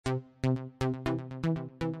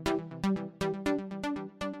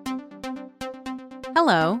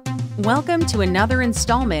Hello. Welcome to another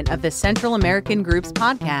installment of the Central American Group's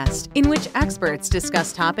podcast, in which experts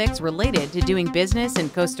discuss topics related to doing business in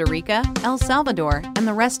Costa Rica, El Salvador, and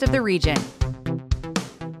the rest of the region.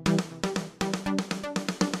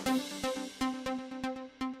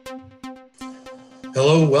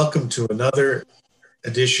 Hello, welcome to another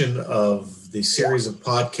edition of the series of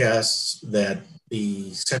podcasts that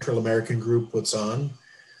the Central American Group puts on.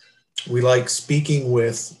 We like speaking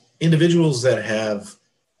with individuals that have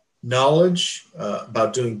knowledge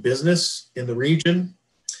about doing business in the region.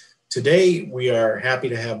 Today, we are happy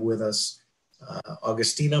to have with us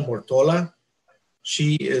Agustina Mortola.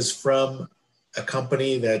 She is from a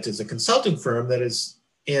company that is a consulting firm that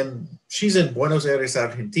she's in Buenos Aires,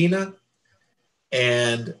 Argentina,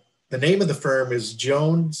 and the name of the firm is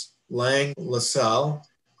Jones Lang LaSalle.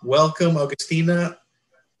 Welcome, Agustina.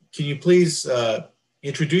 Can you please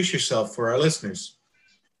introduce yourself for our listeners?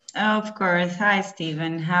 Of course. Hi,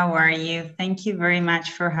 Stephen. How are you? Thank you very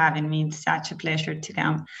much for having me. It's such a pleasure to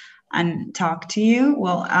come and talk to you.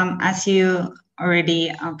 Well, as you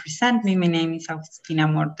already present me, my name is Agustina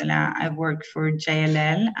Mortola. I work for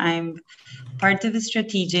JLL. I'm part of the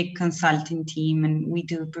strategic consulting team, and we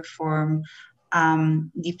do perform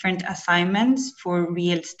different assignments for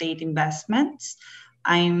real estate investments.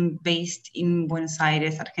 I'm based in Buenos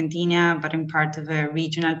Aires, Argentina, but I'm part of a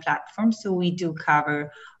regional platform, so we do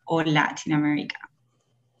cover all Latin America.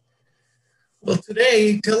 Well,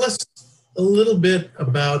 today, tell us a little bit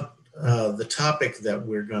about the topic that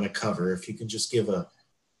we're going to cover, if you can just give an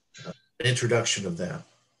introduction of that.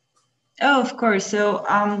 Oh, of course. So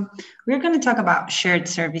we're going to talk about shared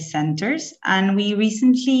service centers, and we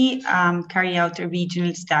recently carried out a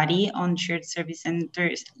regional study on shared service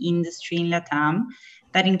centers industry in LATAM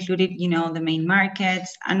that included, the main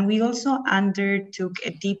markets, and we also undertook a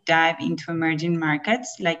deep dive into emerging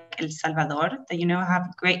markets like El Salvador that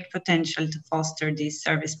have great potential to foster this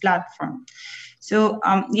service platform. So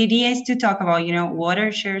the idea is to talk about, what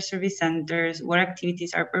are shared service centers, what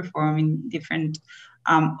activities are performing different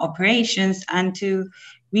operations, and to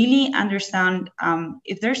really understand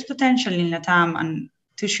if there's potential in LATAM and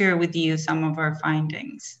to share with you some of our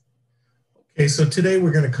findings. Okay, so today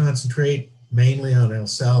we're going to concentrate mainly on El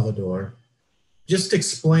Salvador. Just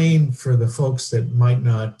explain for the folks that might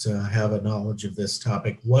not have a knowledge of this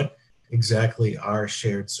topic, what exactly are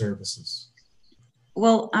shared services?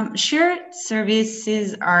 Well, shared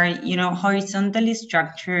services are, horizontally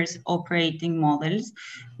structured operating models,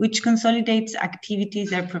 which consolidates activities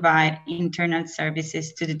that provide internal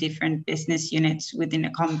services to the different business units within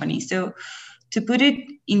a company. So to put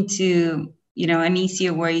it into, an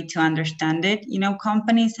easier way to understand it,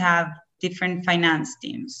 companies have different finance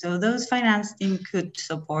teams. So those finance teams could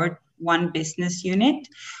support one business unit,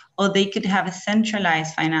 or they could have a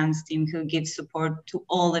centralized finance team who gives support to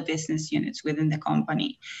all the business units within the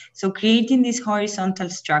company. So creating these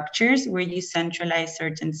horizontal structures where you centralize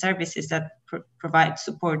certain services that provide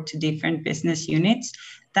support to different business units,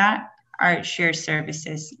 that are shared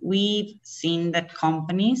services. We've seen that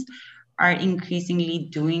companies are increasingly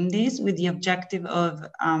doing this with the objective of,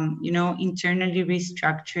 internally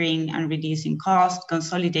restructuring and reducing costs,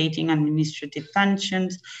 consolidating administrative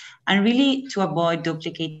functions, and really to avoid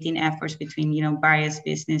duplicating efforts between, various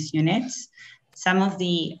business units.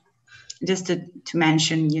 Just to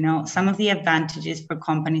mention, some of the advantages for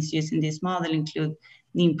companies using this model include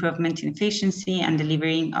the improvement in efficiency and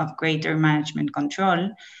delivering of greater management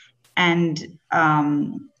control. And,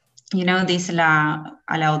 this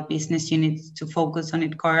allowed business units to focus on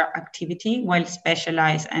its core activity, while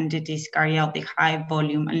specialized entities carry out the high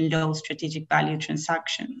volume and low strategic value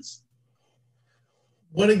transactions.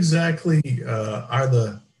 What exactly are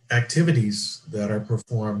the activities that are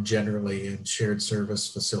performed generally in shared service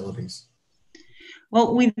facilities?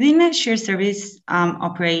 Well, within a shared service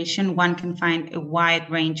operation, one can find a wide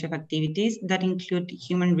range of activities that include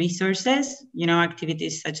human resources,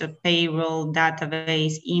 activities such as payroll,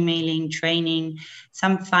 database, emailing, training,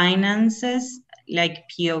 some finances like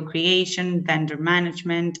PO creation, vendor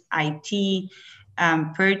management, IT,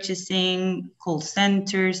 purchasing, call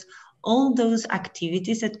centers, all those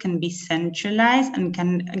activities that can be centralized and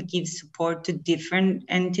can give support to different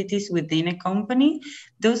entities within a company,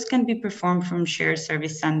 those can be performed from shared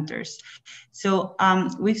service centers. So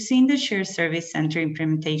we've seen the shared service center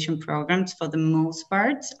implementation programs, for the most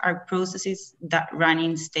part, are processes that run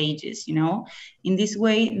in stages. In this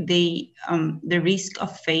way, the risk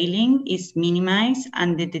of failing is minimized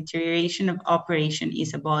and the deterioration of operation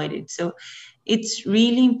is avoided. So it's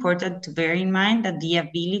really important to bear in mind that the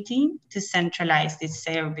ability to centralize these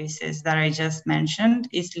services that I just mentioned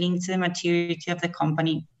is linked to the maturity of the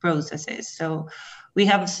company processes. So we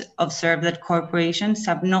have observed that corporations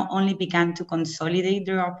have not only begun to consolidate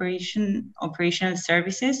their operational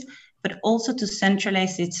services, but also to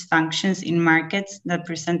centralize its functions in markets that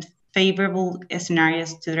present favorable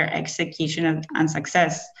scenarios to their execution and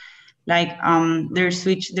success. Like they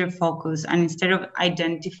switch their focus, and instead of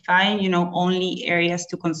identifying, only areas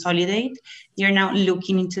to consolidate, they're now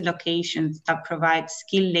looking into locations that provide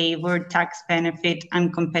skilled labor, tax benefit,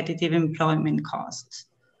 and competitive employment costs.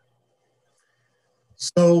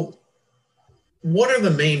 So, what are the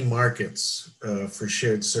main markets for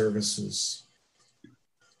shared services?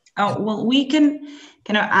 Oh, well, we can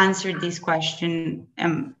kind of answer this question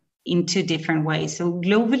in two different ways. So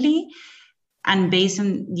globally, and based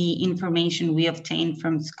on the information we obtained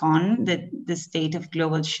from SCON, the State of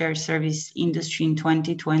Global Shared Service Industry in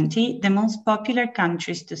 2020, the most popular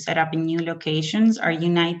countries to set up in new locations are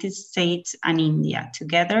United States and India.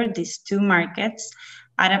 Together, these two markets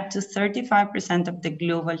add up to 35% of the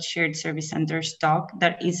global shared service center stock,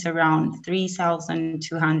 that is around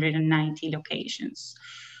 3,290 locations.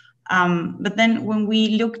 But then when we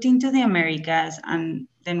looked into the Americas and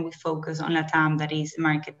then we focus on LATAM, that is the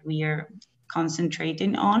market we are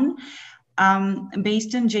concentrating on,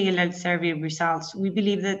 based on JLL survey results, we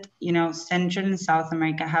believe that Central and South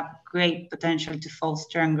America have great potential to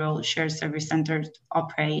foster and grow shared service center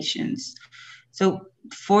operations. So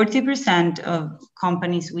 40% of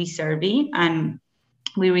companies we survey, and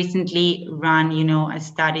we recently ran a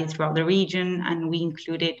study throughout the region, and we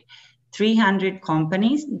included 300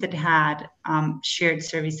 companies that had shared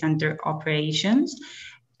service center operations.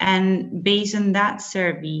 And based on that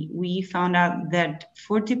survey, we found out that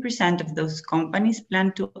 40% of those companies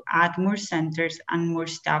plan to add more centers and more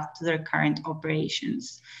staff to their current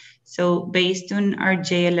operations. So based on our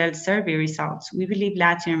JLL survey results, we believe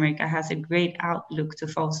Latin America has a great outlook to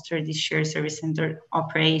foster these shared service center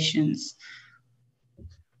operations.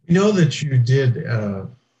 We know that you did a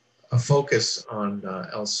focus on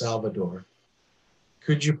El Salvador.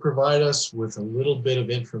 Could you provide us with a little bit of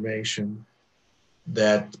information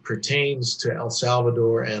that pertains to El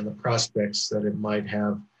Salvador and the prospects that it might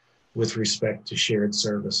have with respect to shared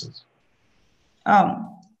services?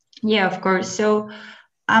 Yeah, of course. So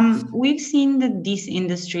we've seen that this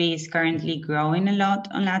industry is currently growing a lot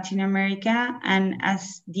on Latin America. And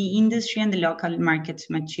as the industry and the local markets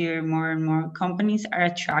mature more and more, companies are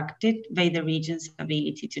attracted by the region's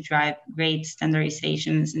ability to drive great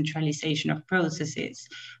standardization and centralization of processes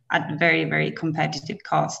at very, very competitive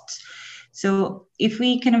costs. So if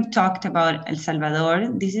we kind of talked about El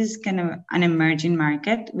Salvador, this is kind of an emerging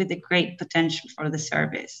market with a great potential for the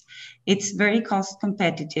service. It's very cost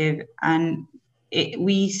competitive, and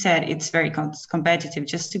we said it's very cost competitive.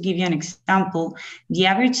 Just to give you an example, the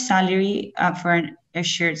average salary for a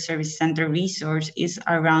shared service center resource is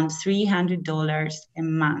around $300 a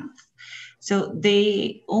month. So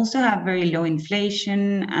they also have very low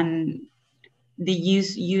inflation, and they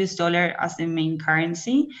use US dollar as the main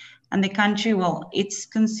currency. And the country, well, it's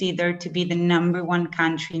considered to be the #1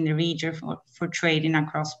 country in the region for trading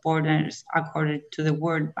across borders, according to the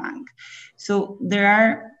World Bank. So there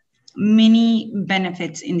are many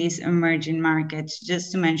benefits in these emerging markets.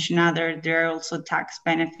 Just to mention there are also tax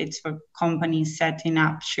benefits for companies setting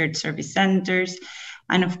up shared service centers.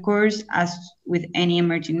 And of course, as with any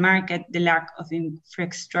emerging market, the lack of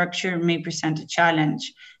infrastructure may present a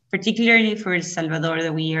challenge, particularly for El Salvador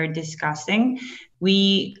that we are discussing.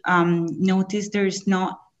 We noticed there is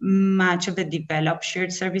not much of a developed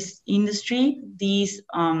shared service industry. This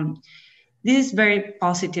is very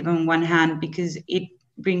positive on one hand because it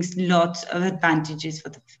brings lots of advantages for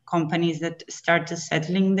the companies that start to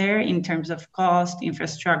settling there in terms of cost,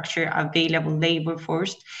 infrastructure, available labor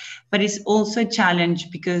force. But it's also a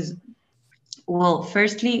challenge because, well,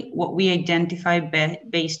 firstly, what we identify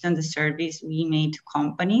based on the surveys we made to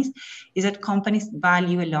companies is that companies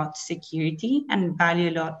value a lot security and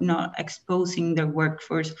value a lot not exposing their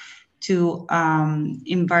workforce to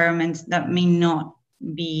environments that may not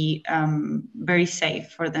be very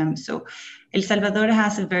safe for them. So El Salvador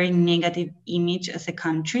has a very negative image as a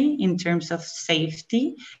country in terms of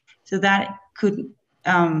safety. So that could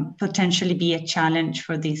potentially be a challenge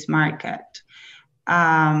for this market.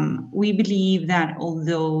 We believe that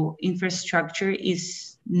although infrastructure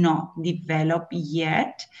is not developed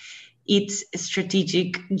yet, its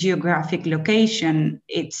strategic geographic location,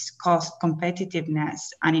 its cost competitiveness,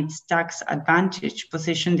 and its tax advantage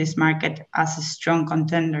position this market as a strong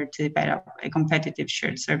contender to develop a competitive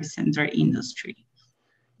shared service center industry.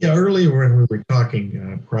 Yeah, earlier when we were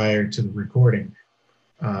talking prior to the recording,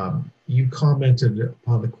 you commented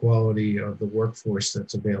upon the quality of the workforce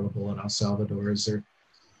that's available in El Salvador. Is there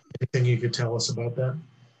Anything you could tell us about that?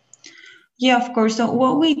 Yeah, of course. So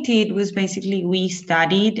what we did was basically we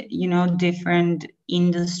studied, different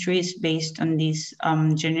industries based on this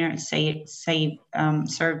general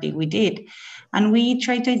survey we did, and we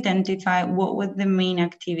tried to identify what were the main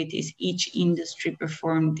activities each industry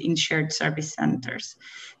performed in shared service centers.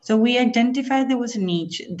 So we identified there was a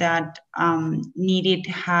niche that needed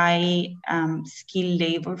high skilled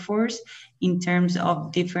labor force in terms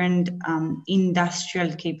of different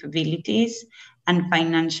industrial capabilities and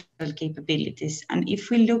financial capabilities. And if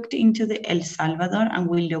we looked into the El Salvador and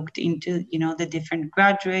we looked into, the different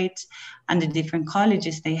graduates and the different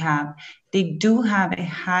colleges they have, they do have a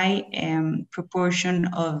high proportion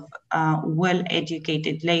of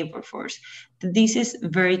well-educated labor force. This is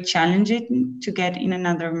very challenging to get in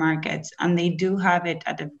another markets, and they do have it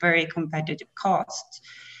at a very competitive cost.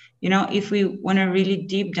 If we want to really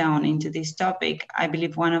deep down into this topic, I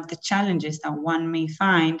believe one of the challenges that one may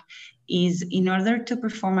find is in order to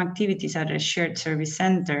perform activities at a shared service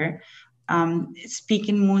center,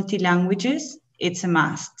 speaking multi-languages, it's a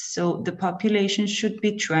must. So the population should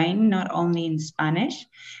be trained not only in Spanish,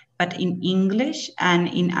 but in English and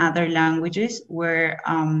in other languages where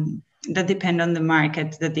that depend on the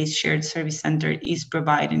market that this shared service center is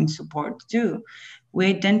providing support to. We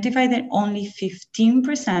identified that only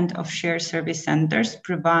 15% of shared service centers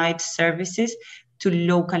provide services to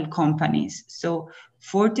local companies. So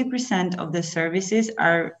 40% of the services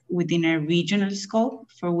are within a regional scope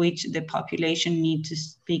for which the population need to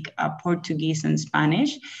speak Portuguese and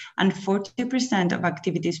Spanish, and 40% of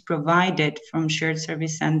activities provided from shared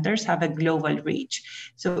service centers have a global reach.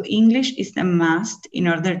 So English is a must in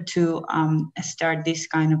order to start this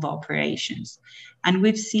kind of operations. And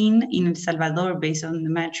we've seen in El Salvador, based on the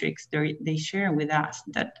metrics they share with us,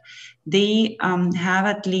 that they have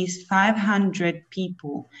at least 500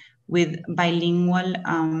 people with bilingual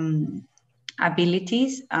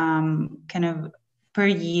abilities kind of per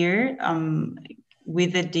year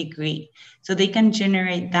with a degree. So they can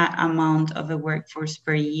generate that amount of a workforce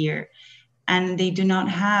per year. And they do not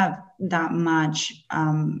have that much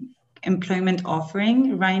employment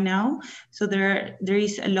offering right now. So there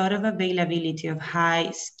is a lot of availability of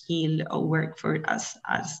high skill workforce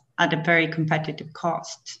as at a very competitive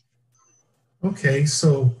cost. Okay,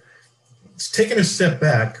 so it's taking a step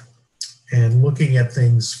back and looking at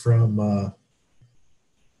things from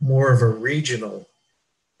more of a regional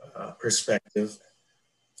perspective.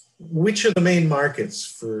 Which are the main markets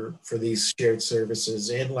for these shared services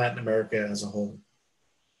in Latin America as a whole?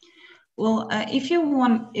 Well, if we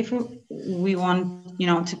want,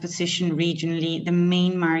 to position regionally, the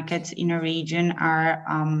main markets in a region are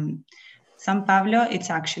San Pablo. It's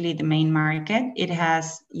actually the main market. It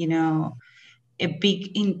has, a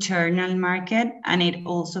big internal market, and it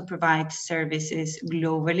also provides services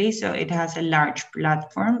globally. So it has a large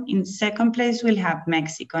platform. In second place, we'll have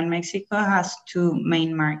Mexico, and Mexico has two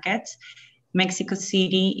main markets. Mexico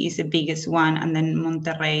City is the biggest one, and then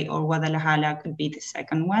Monterrey or Guadalajara could be the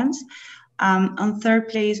second ones. On third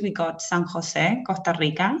place, we got San Jose, Costa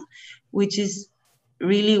Rica, which is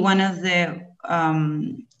really one of the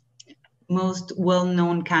most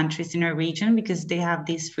well-known countries in our region because they have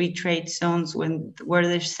these free trade zones where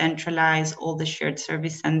they centralize all the shared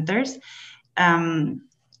service centers. Kind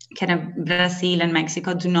of Brazil and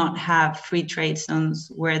Mexico do not have free trade zones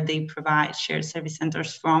where they provide shared service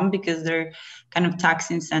centers from because their kind of tax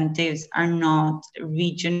incentives are not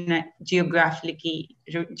geographically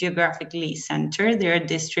centered. They are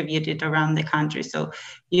distributed around the country. So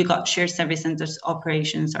you got shared service centers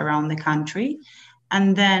operations around the country.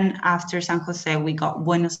 And then after San Jose, we got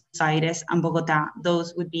Buenos Aires and Bogota.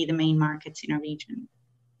 Those would be the main markets in our region.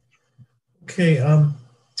 Okay,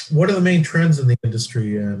 what are the main trends in the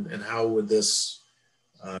industry and how would this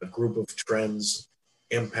group of trends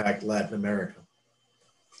impact Latin America?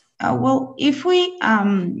 Well, if we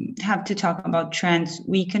have to talk about trends,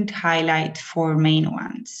 we can highlight four main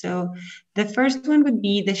ones. So the first one would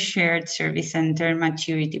be the shared service center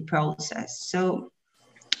maturity process. So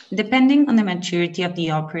depending on the maturity of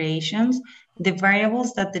the operations, the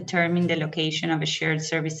variables that determine the location of a shared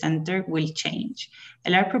service center will change. A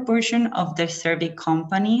large proportion of the survey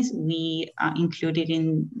companies we included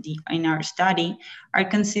in our study are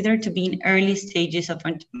considered to be in early stages of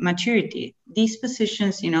maturity. These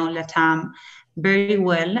positions, LATAM very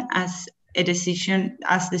well as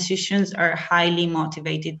decisions are highly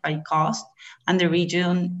motivated by cost, and the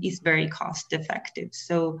region is very cost effective.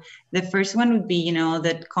 So the first one would be,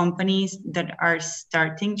 that companies that are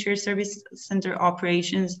starting shared service center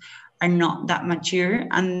operations are not that mature,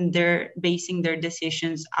 and they're basing their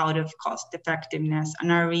decisions out of cost effectiveness,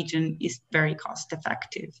 and our region is very cost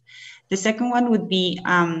effective. The second one would be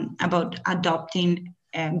about adopting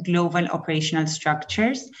global operational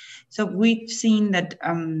structures. So we've seen that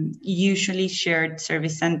usually shared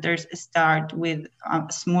service centers start with a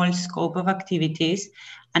small scope of activities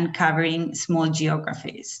and covering small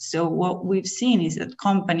geographies. So what we've seen is that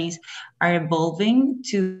companies are evolving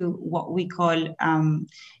to what we call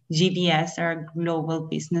GBS, or Global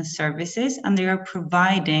Business Services, and they are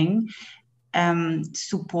providing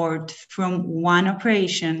support from one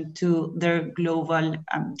operation to their global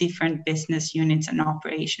different business units and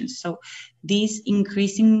operations. So this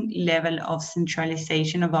increasing level of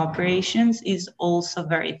centralization of operations is also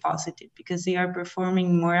very positive, because they are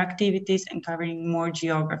performing more activities and covering more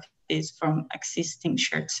geographies from existing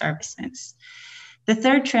shared services. The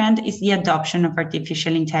third trend is the adoption of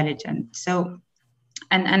artificial intelligence. So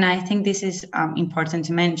and I think this is important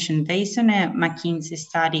to mention. Based on a McKinsey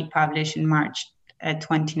study published in March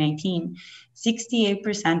 2019,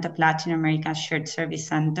 68% of Latin America's shared service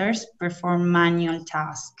centers perform manual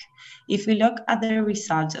tasks. If we look at the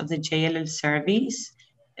results of the JLL survey,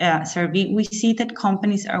 we see that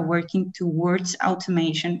companies are working towards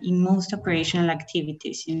automation in most operational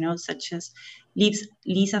activities, such as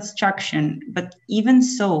lease abstraction. But even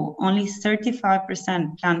so, only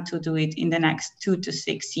 35% plan to do it in the next 2 to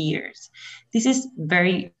 6 years. This is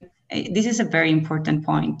a very important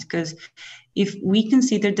point, because if we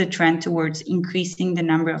consider the trend towards increasing the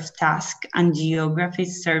number of tasks and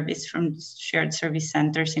geographies serviced from shared service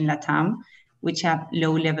centers in LATAM, which have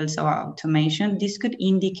low levels of automation, this could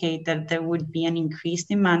indicate that there would be an increased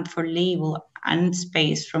demand for labor and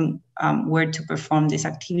space from where to perform these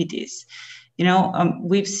activities.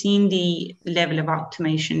 We've seen the level of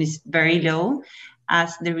automation is very low.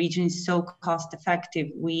 As the region is so cost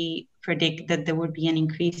effective, we predict that there would be an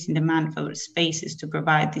increase in demand for spaces to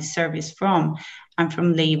provide this service from, and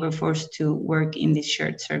from labor force to work in these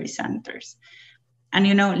shared service centers. And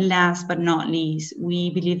last but not least,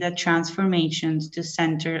 we believe that transformations to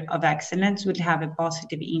center of excellence would have a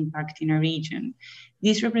positive impact in a region.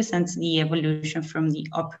 This represents the evolution from the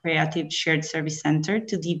operative shared service center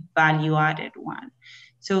to the value-added one.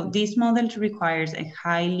 So this model requires a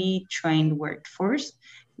highly trained workforce.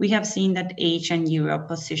 We have seen that Asia and Europe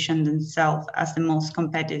position themselves as the most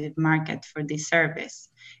competitive market for this service.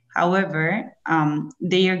 However,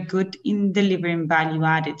 they are good in delivering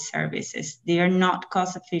value-added services. They are not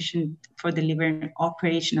cost-efficient for delivering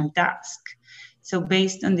operational tasks. So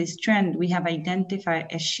based on this trend, we have identified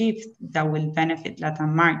a shift that will benefit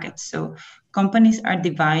Latin markets. So companies are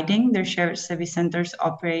dividing their shared service centers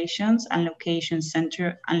operations and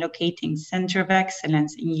locating center of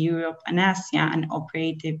excellence in Europe and Asia, and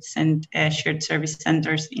operative shared service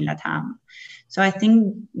centers in LATAM. So I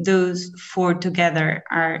think those four together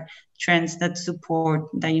are trends that support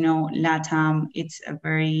that, LATAM, it's a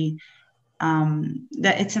very,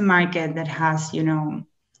 that it's a market that has,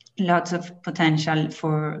 lots of potential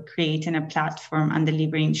for creating a platform and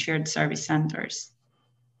delivering shared service centers.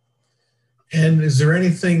 And is there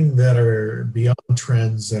anything that are beyond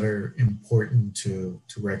trends that are important to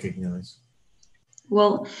recognize?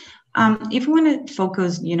 Well, if we want to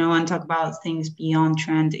focus, and talk about things beyond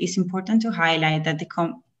trend, it's important to highlight that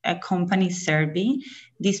a company survey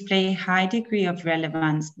display a high degree of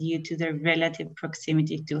relevance due to their relative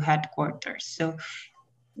proximity to headquarters. So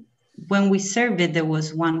when we surveyed, there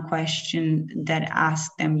was one question that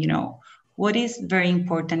asked them, what is very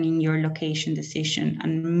important in your location decision?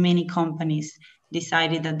 And many companies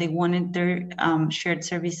decided that they wanted their shared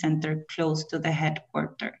service center close to the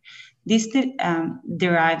headquarters. This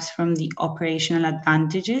derives from the operational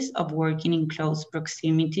advantages of working in close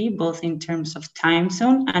proximity, both in terms of time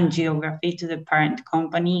zone and geography to the parent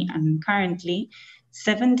company. And currently,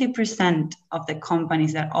 70% of the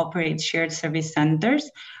companies that operate shared service centers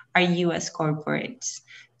are US corporates.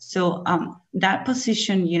 So that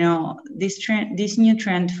position, this new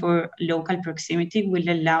trend for local proximity will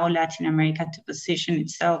allow Latin America to position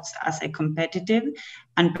itself as a competitive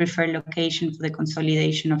and preferred location for the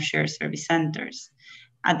consolidation of shared service centers.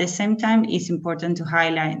 At the same time, it's important to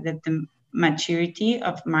highlight that the maturity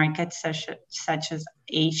of markets such as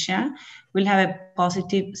Asia will have a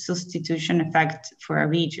positive substitution effect for a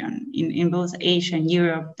region. In both Asia and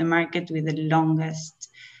Europe, the market with the longest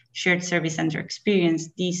shared service center experience,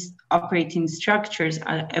 these operating structures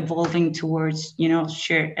are evolving towards,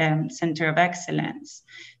 shared center of excellence.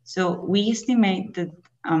 So we estimate that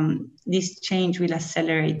this change will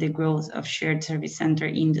accelerate the growth of shared service center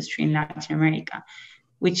industry in Latin America.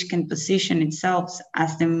 which can position itself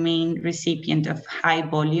as the main recipient of high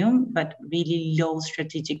volume but really low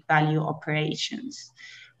strategic value operations.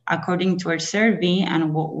 According to our survey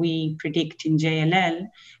and what we predict in JLL,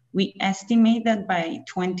 we estimate that by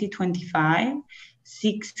 2025,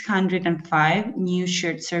 605 new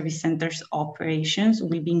shared service centers operations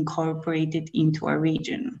will be incorporated into our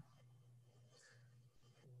region.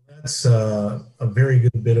 That's a very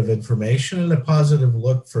good bit of information and a positive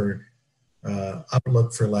outlook for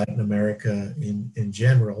Latin America in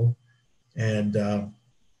general. And,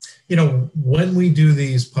 when we do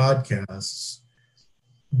these podcasts,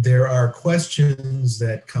 there are questions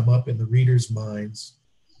that come up in the readers' minds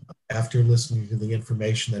after listening to the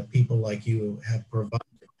information that people like you have provided.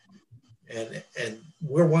 And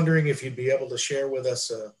we're wondering if you'd be able to share with us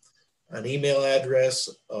an email address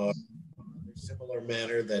or a similar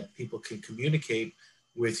manner that people can communicate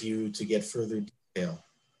with you to get further detail.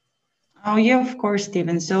 Oh, yeah, of course,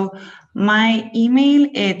 Stephen. So my email,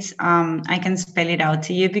 it's, I can spell it out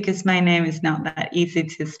to you because my name is not that easy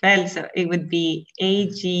to spell. So it would be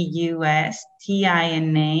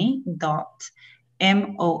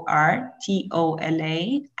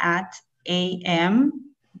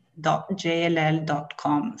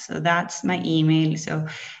So that's my email. So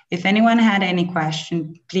if anyone had any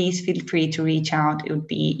question, please feel free to reach out. It would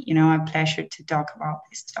be, a pleasure to talk about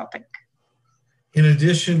this topic. In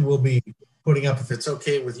addition, we'll be putting up, if it's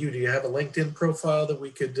okay with you, do you have a LinkedIn profile that we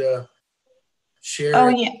could share? Oh,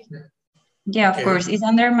 yeah. Yeah, of course. It's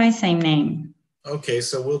under my same name. Okay,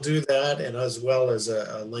 so we'll do that, and as well as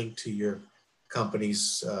a link to your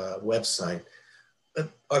company's website.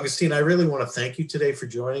 Augustine, I really want to thank you today for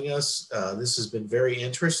joining us. This has been very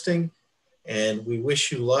interesting, and we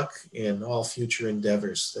wish you luck in all future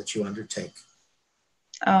endeavors that you undertake.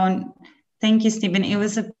 Thank you, Stephen. It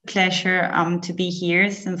was a pleasure to be here,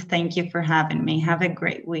 so thank you for having me. Have a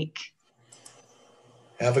great week.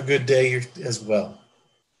 Have a good day as well.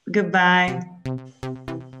 Goodbye.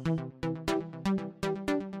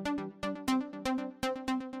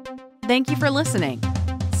 Thank you for listening.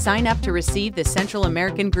 Sign up to receive the Central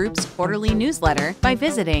American Group's quarterly newsletter by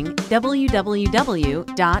visiting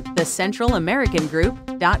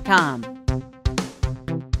www.thecentralamericangroup.com.